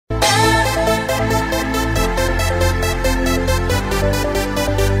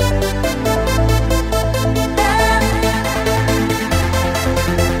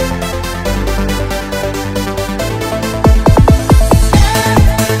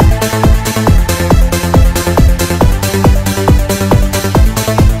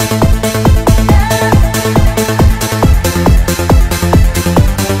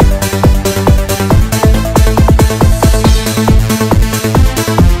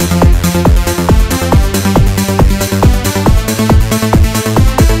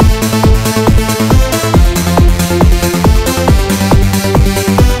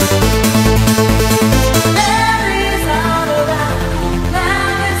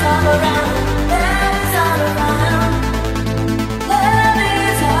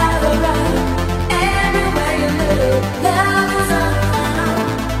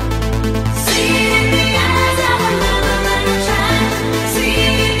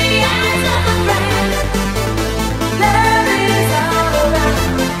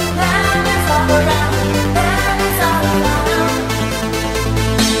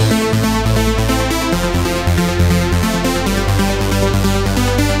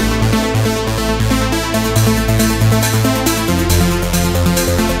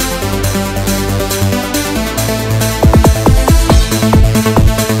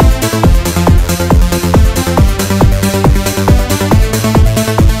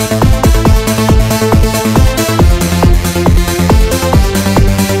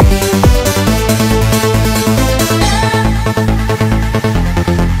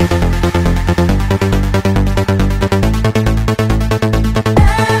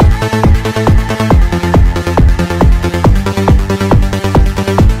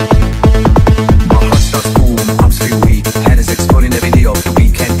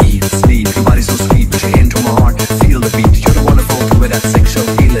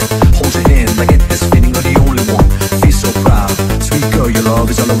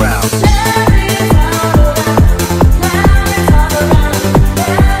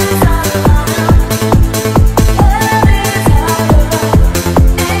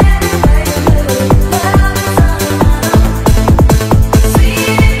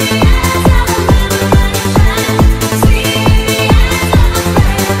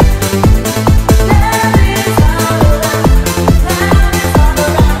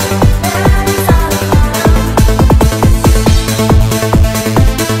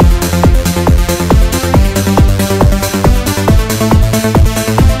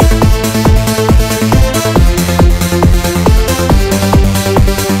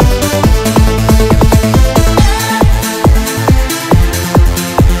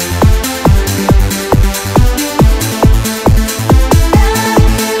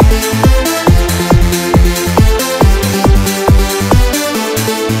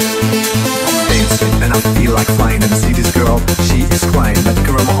like flying and see this girl, she is crying. Let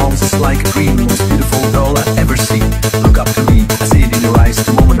her in my arms, it's like a dream. Most beautiful girl I've ever seen. Look up to me, I see it in your eyes.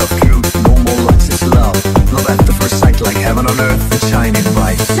 The moment of truth, no more lies, it's love. Love at the first sight, like heaven on earth, it's shining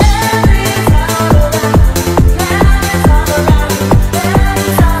bright.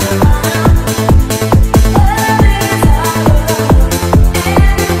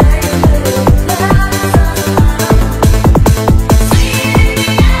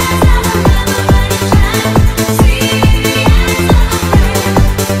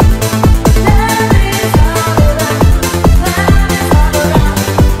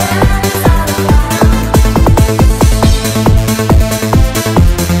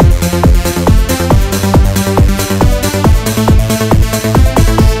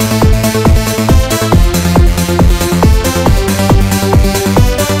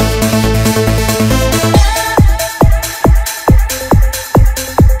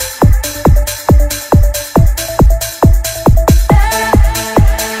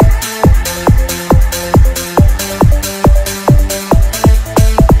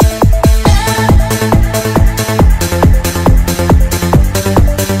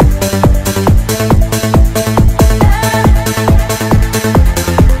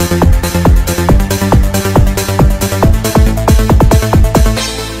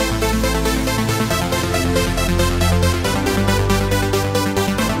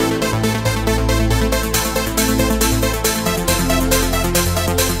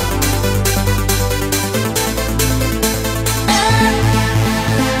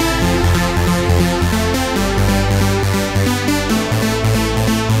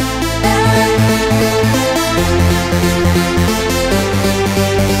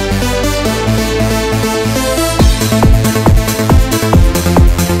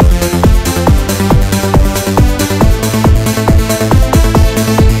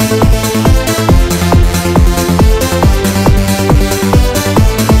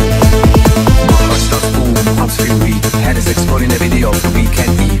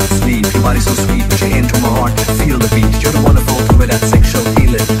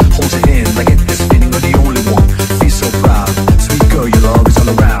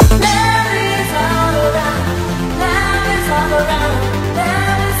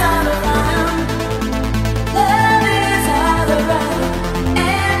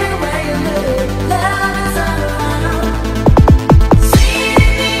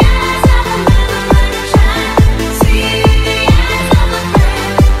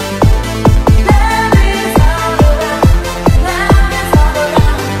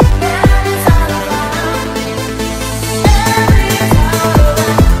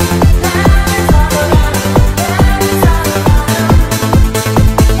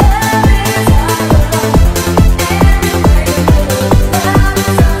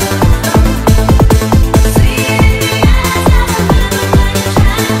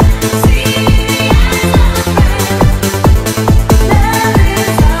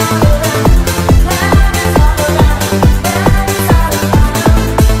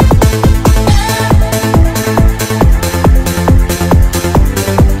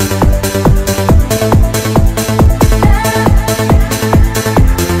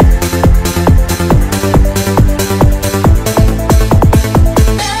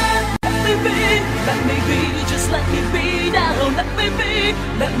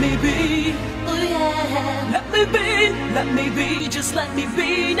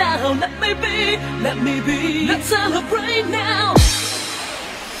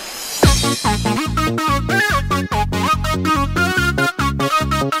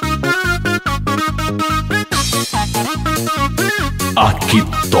 Aqui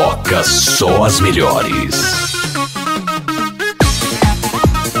toca só as melhores.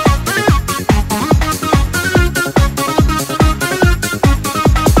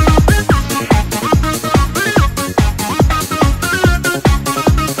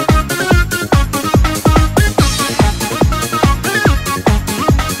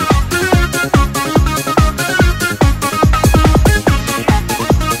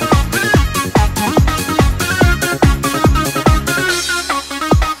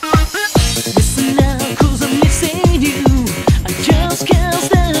 Listen now, 'cause I'm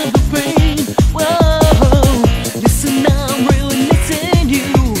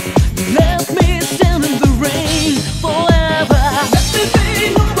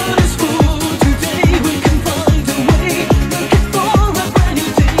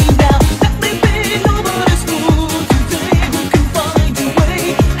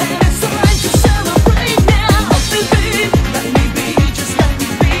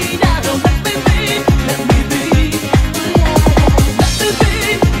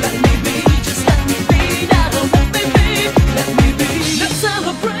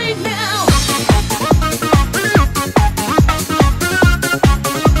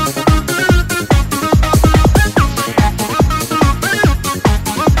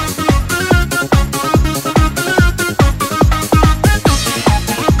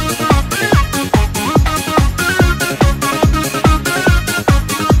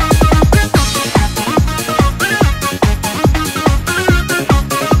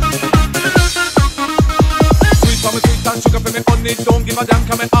money, don't give a damn,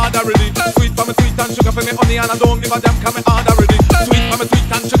 come me hard already. Sweet for me sweet and sugar for me honey, and I don't give a damn, come me hard already. Sweet for me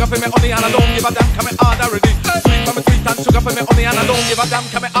sweet and sugar for me honey, and I don't give a damn, come me hard already. Sweet for me sweet and sugar for me honey, and I don't give a damn,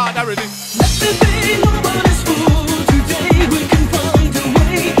 come me hard already. Let me be nobody's fool today. We can find a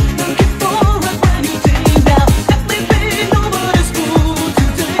way. Looking for a brand new day now. Let me be nobody's fool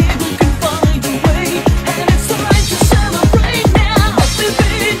today. We can find a way, and it's time to celebrate now.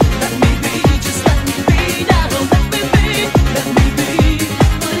 Let me be, just let me be now. Let me be, let me be,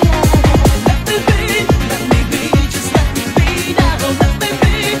 oh yeah. Let me be, just let me be now. Let me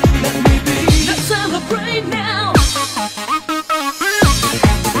be, let's celebrate now.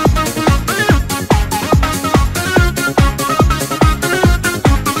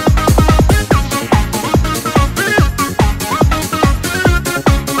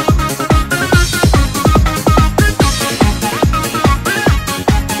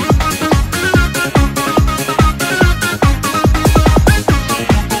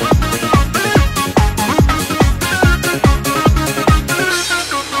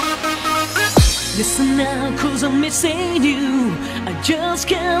 Listen now, cause I'm missing you. I just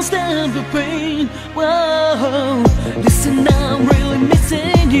can't stand the pain. Whoa. Listen now, I'm really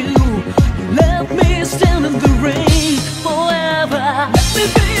missing you. You left me stand in the rain forever.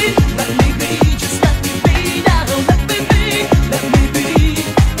 Let me be, just let me be now. Let me be,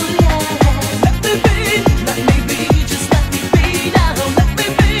 oh yeah. Let me be, just let me be now. Let me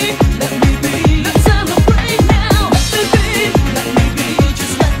be, let's celebrate now. Let me be,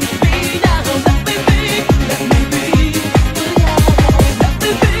 just let me be now.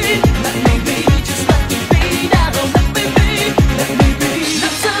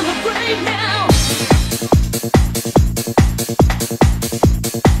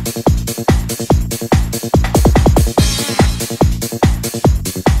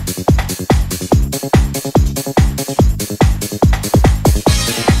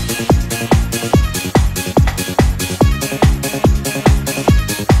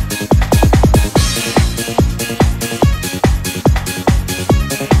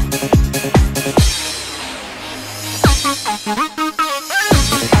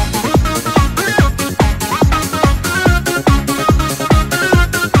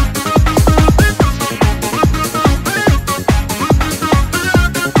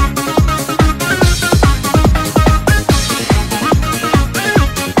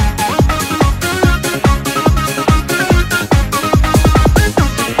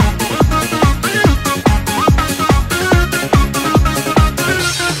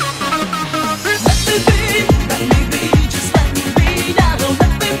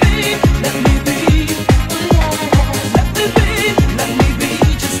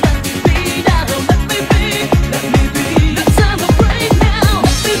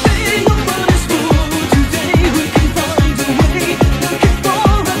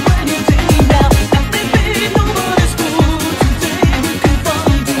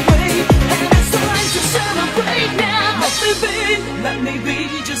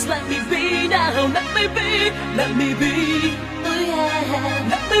 Let me be, oh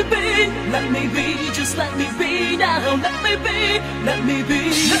yeah. Let me be, just let me be now. Let me be, let's celebrate now. Let me be.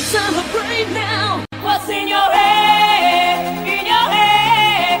 Let's celebrate now. What's in your head? In your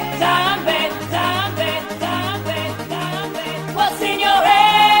head. Zombie, zombie, zombie, zombie. What's in your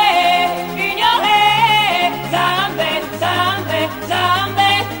head? In your head. Zombie, zombie,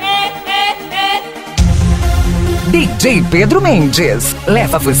 zombie. DJ Pedro Mendes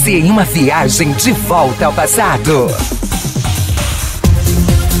leva você em uma viagem de volta ao passado.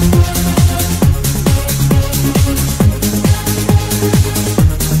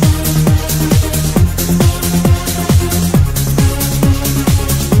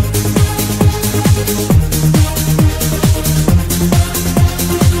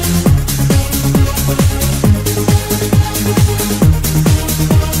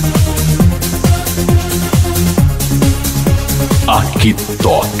 Aqui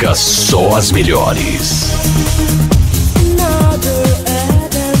toca só as melhores.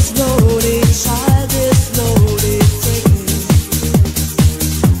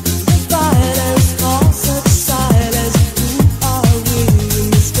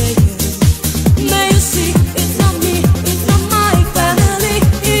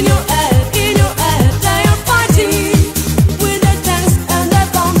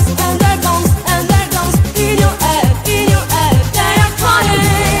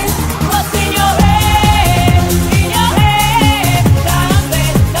 What's in your head?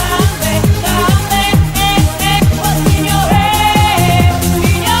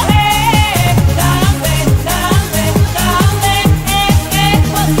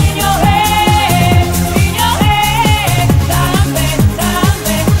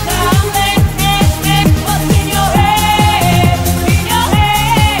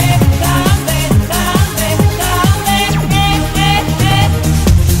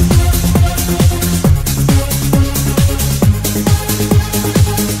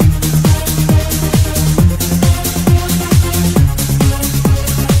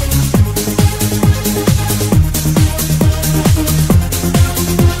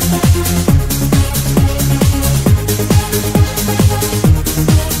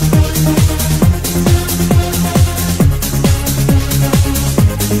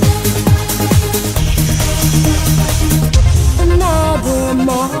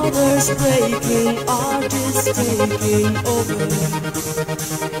 is breaking, art is taking over.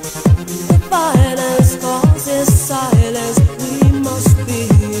 Violence causes silence, we must be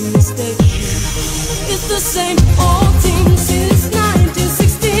mistaken. It's the same old thing since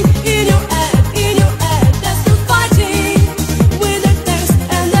 1916. In your head, they're still fighting with their tanks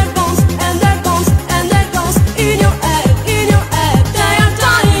and their bombs and their bombs and their guns. In your head, they are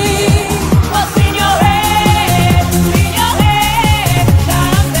dying. What's in your head? In your head,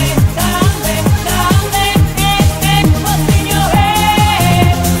 damn it, damn it, damn it, what's in your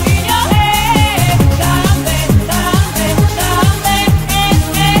head? In your head, damn it, damn it, damn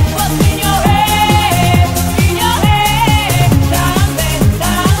it, what's in your head? In your head, damn it,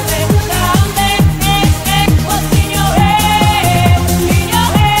 damn it, damn it, what's in your head? In your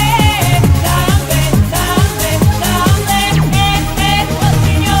head, damn it, damn it, damn it, what's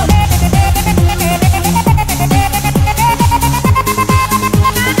in your head?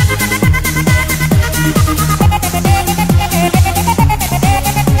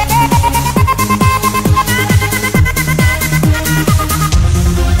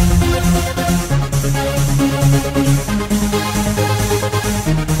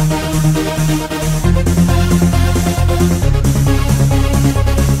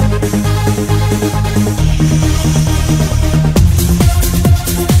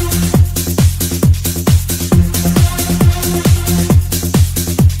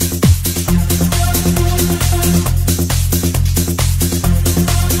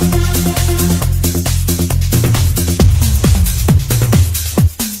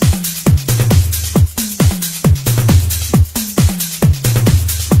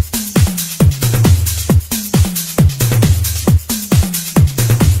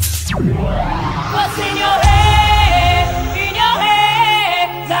 What's in your head? In your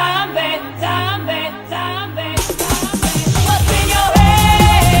head, zombie, zombie, zombie, zombie. What's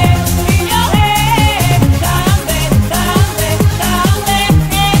in your head? In your head, zombie, zombie,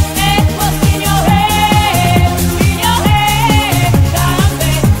 zombie. What's in your head? In your head,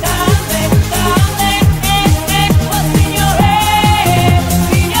 zombie, zombie, zombie. What's in your head?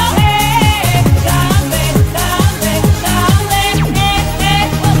 In your head, zombie, zombie, zombie.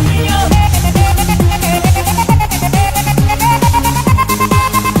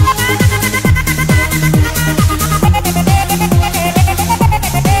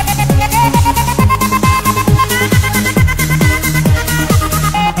 What's in your head?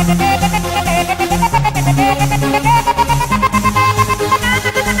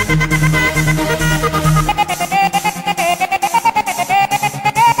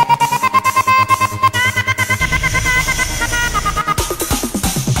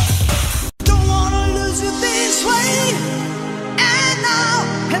 Don't wanna lose you this way. And now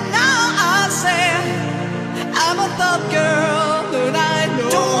I say I'm a tough girl, and I know.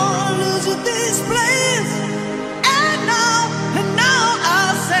 Don't wanna lose you this place. And now I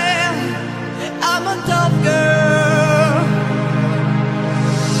say I'm a tough girl.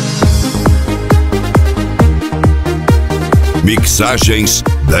 Mixagens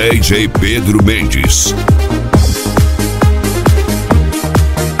DJ Pedro Mendes.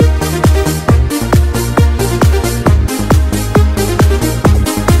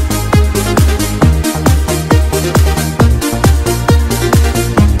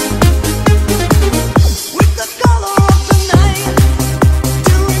 With the color of the night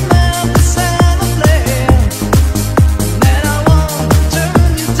to remember Santa Claus. And I won't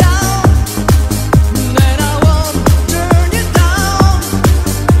turn you down. And I won't turn you down.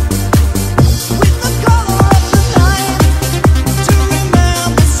 With the color of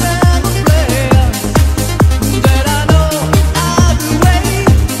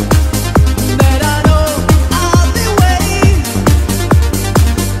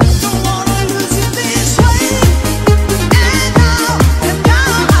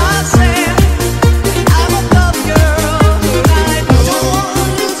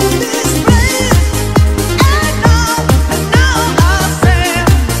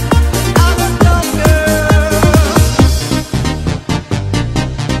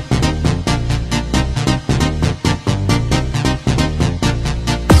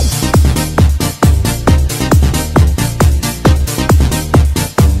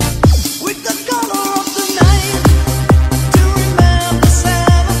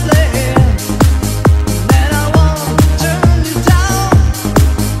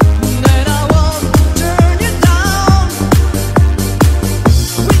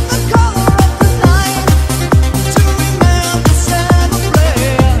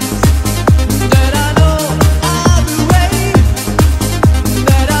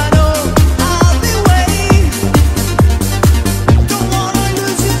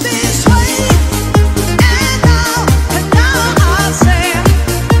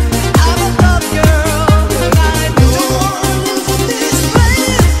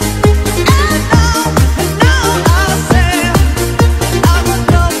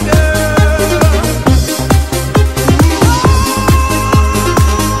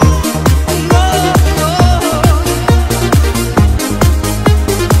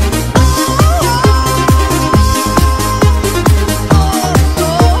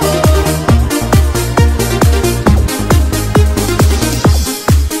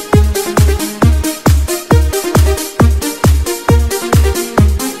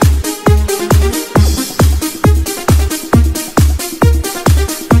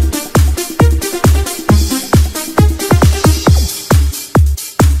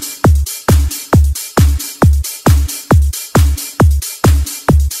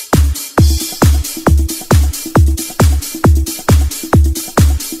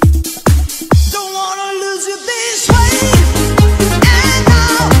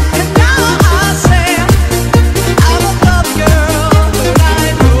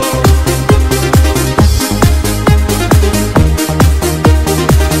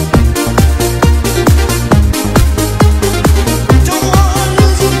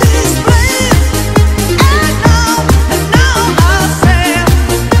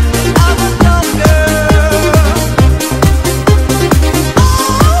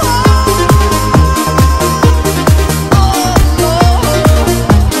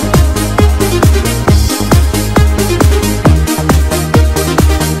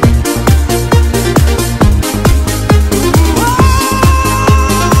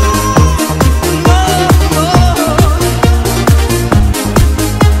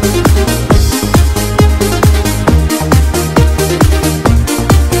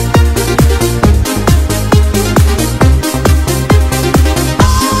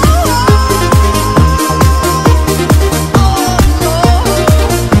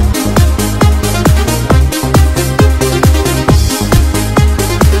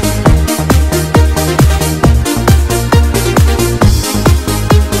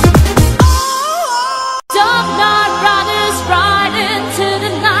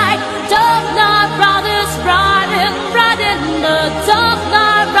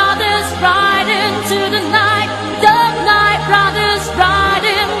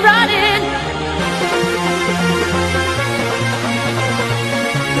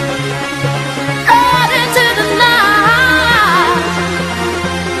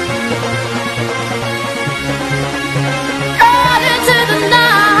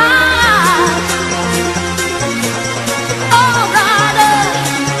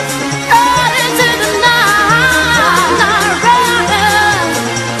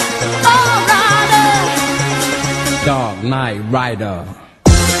Rider.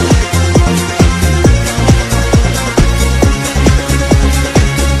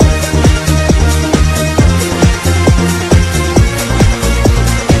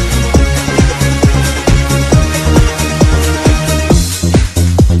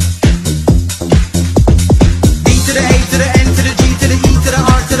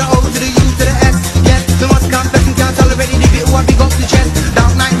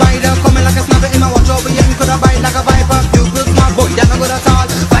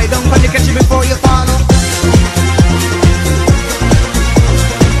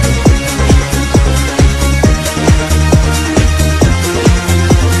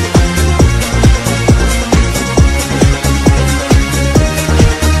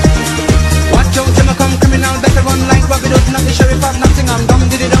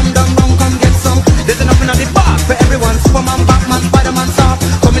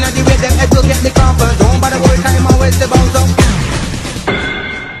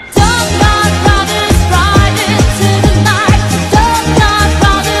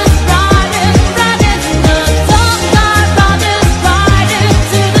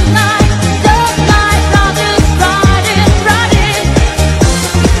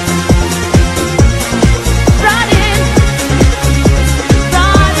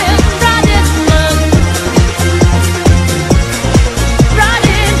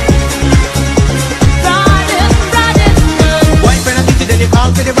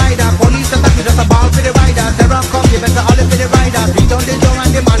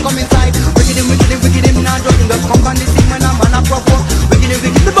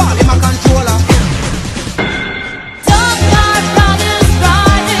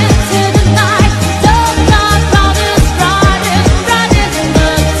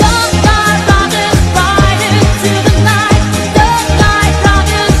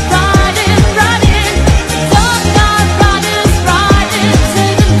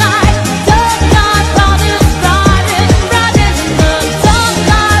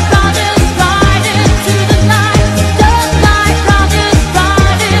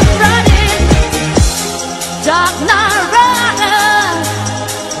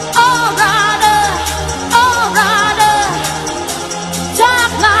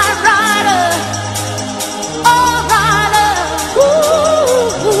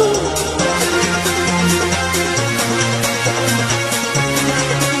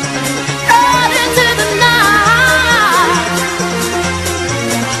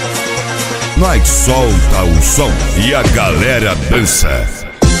 Nós solta o som e a galera dança.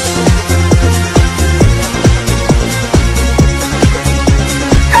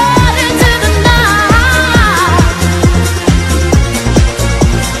 Brothers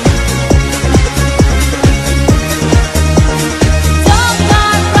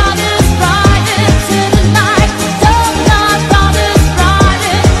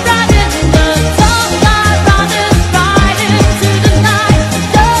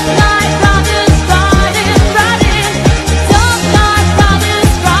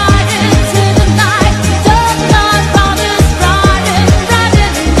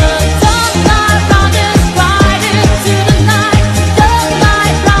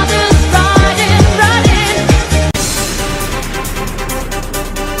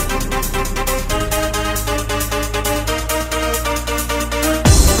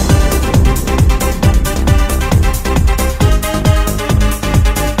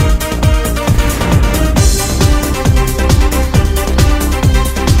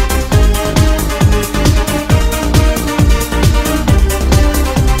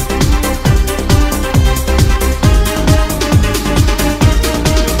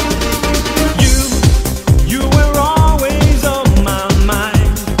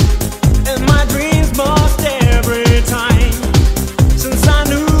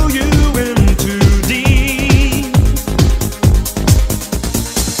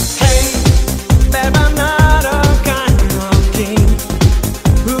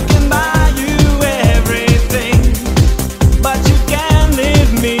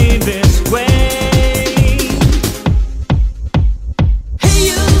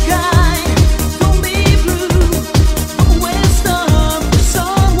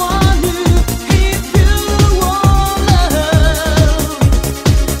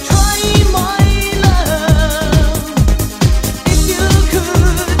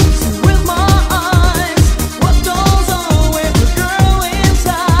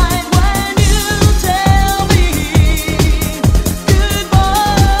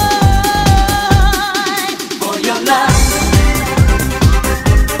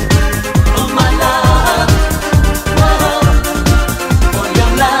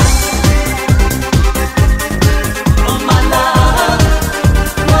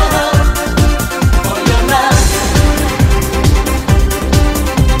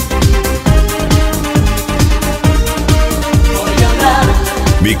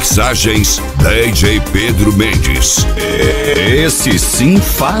Mixagens DJ Pedro Mendes. Esse sim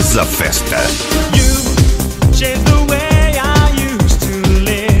faz a festa.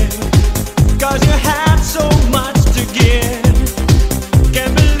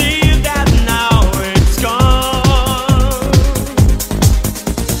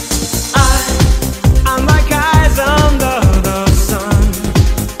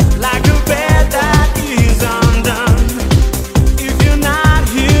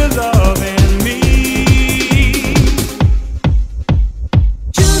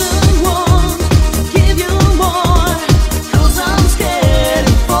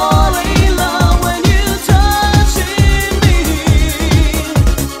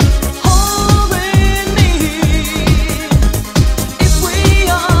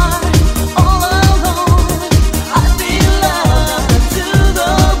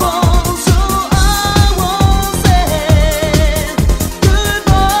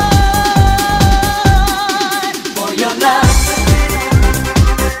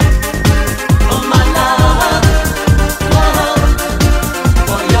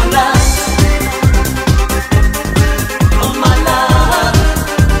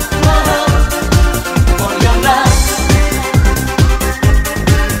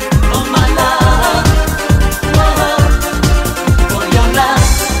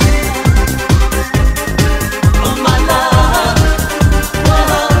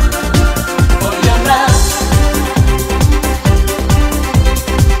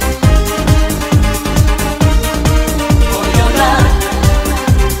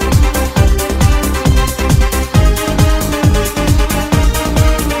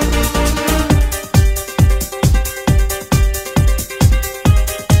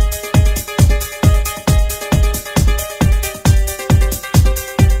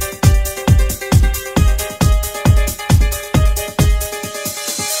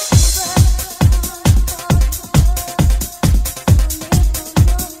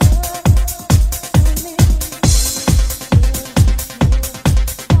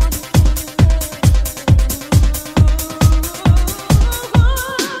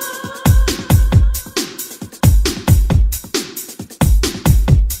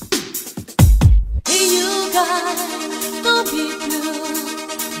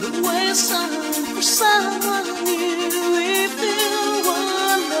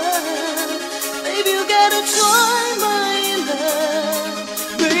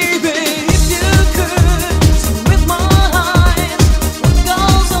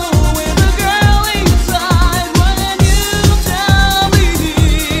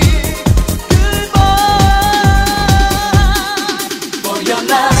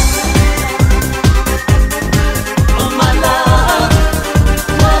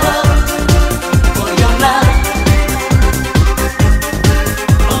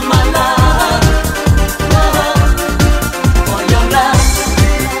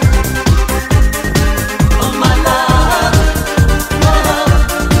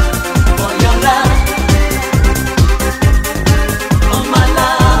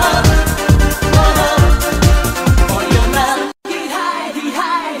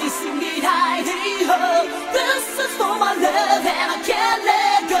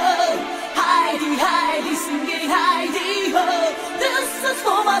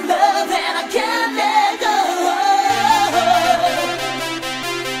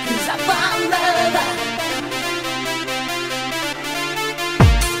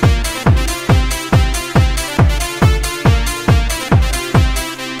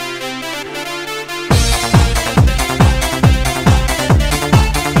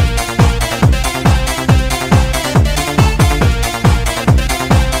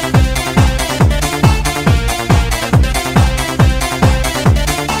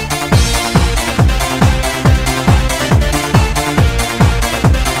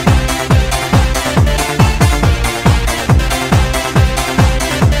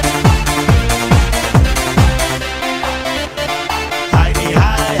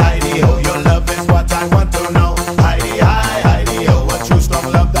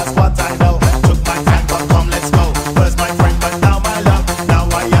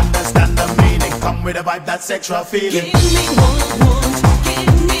 Sexual feeling. Give me what I want,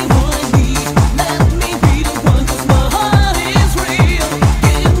 give me what I need. Let me be the one, 'cause my heart is real.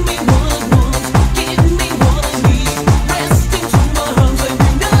 Give me what I want, give me what I need. Rest into my arms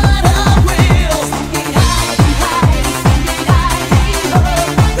every night I will. Sing it high, sing it high, oh.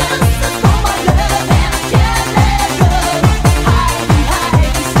 This is for my love and I can't let go. High,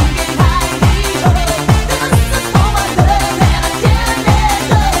 sing it high, oh. This is for my love and I can't let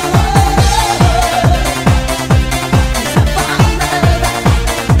go.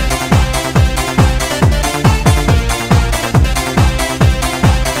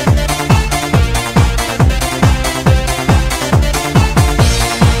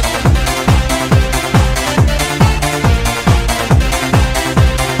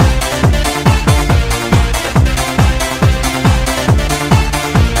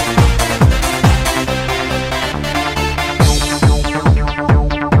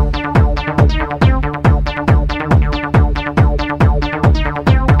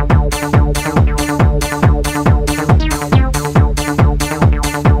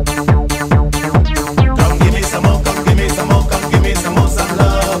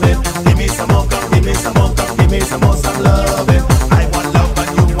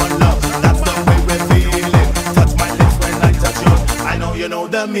 you know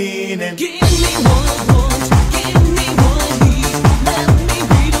the meaning. Give me what I want, give me what I need. Let me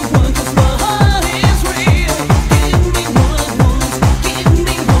be the one, 'cause my heart is real. Give me what I want, give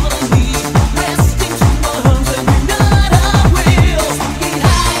me what I need. Rest into my arms and unite our wills. Sing it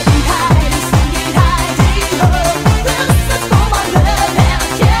hidey, hidey, sing it hidey, ho. This is for my love and I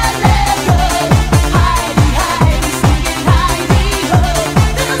can't let go. Hidey, hidey, sing it hidey, ho.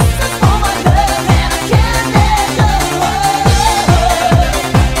 This is for my love and I can't let go.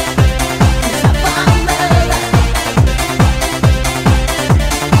 'Cause I found love.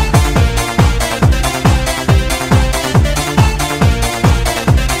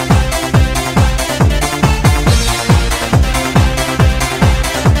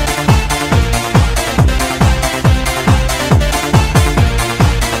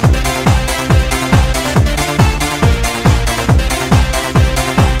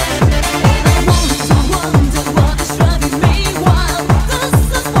 Wonder what is driving me wild. This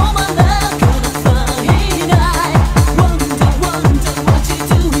is for my love, gonna find I. Wonder what you're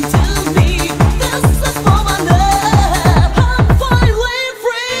doing to me. This is for my love. I'm finally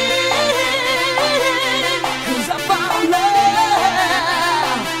free, 'cause I found love.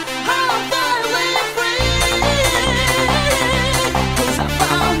 I'm finally free, 'cause I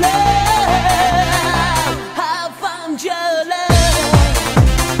found love. I found your love.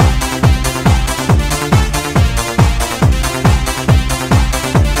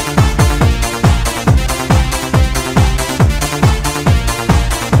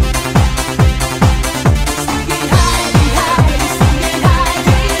 Sing it hidey, hidey, sing it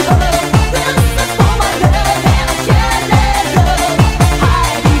hidey, ho. This is for my love and I can't let go.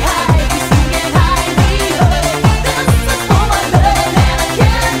 Hidey, hidey, sing it hidey, ho. This is for my love and I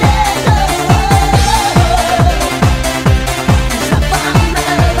can't let go. 'Cause I found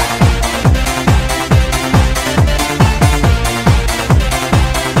love.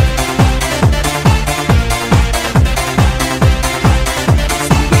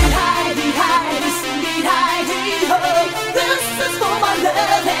 Sing it hidey, hidey, sing it hidey, ho. This is for my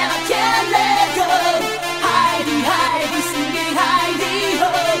love and I can't let go. Hidey, hidey, sing it hidey,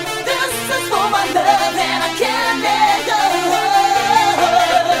 ho. This is for my love and I can't let go.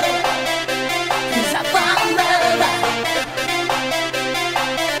 'Cause I found love.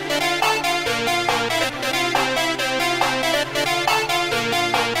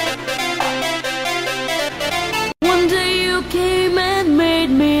 One day you came and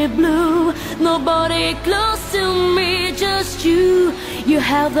made me blue. Nobody close to me, just you. You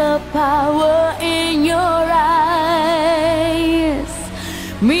have the power in your eyes.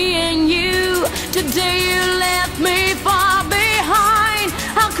 Me and you, today you left me far behind.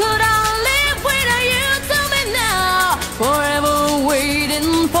 How could I live without you? Tell me now. Forever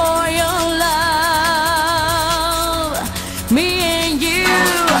waiting for your love. Me and you.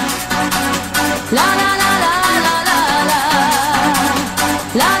 La la la.